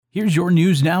Here's your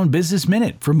News Now and Business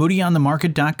Minute from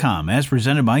MoodyOnTheMarket.com, as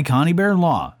presented by Connie Bear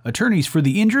Law, attorneys for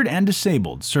the injured and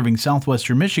disabled, serving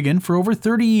southwestern Michigan for over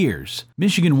 30 years.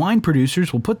 Michigan wine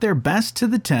producers will put their best to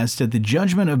the test at the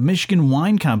Judgment of Michigan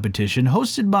Wine competition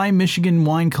hosted by Michigan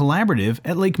Wine Collaborative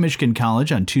at Lake Michigan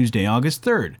College on Tuesday, August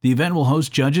 3rd. The event will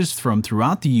host judges from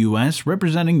throughout the U.S.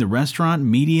 representing the restaurant,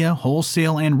 media,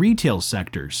 wholesale, and retail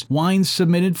sectors. Wines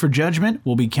submitted for judgment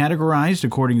will be categorized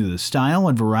according to the style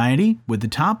and variety, with the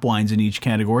top wines in each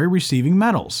category receiving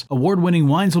medals. Award-winning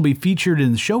wines will be featured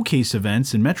in showcase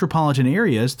events in metropolitan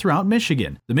areas throughout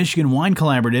Michigan. The Michigan Wine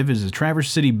Collaborative is a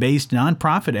Traverse City-based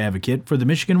nonprofit advocate for the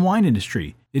Michigan wine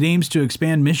industry. It aims to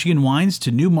expand Michigan wines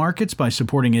to new markets by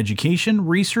supporting education,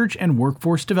 research, and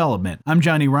workforce development. I'm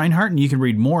Johnny Reinhardt, and you can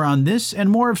read more on this and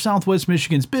more of Southwest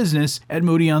Michigan's business at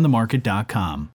MoodyOnTheMarket.com.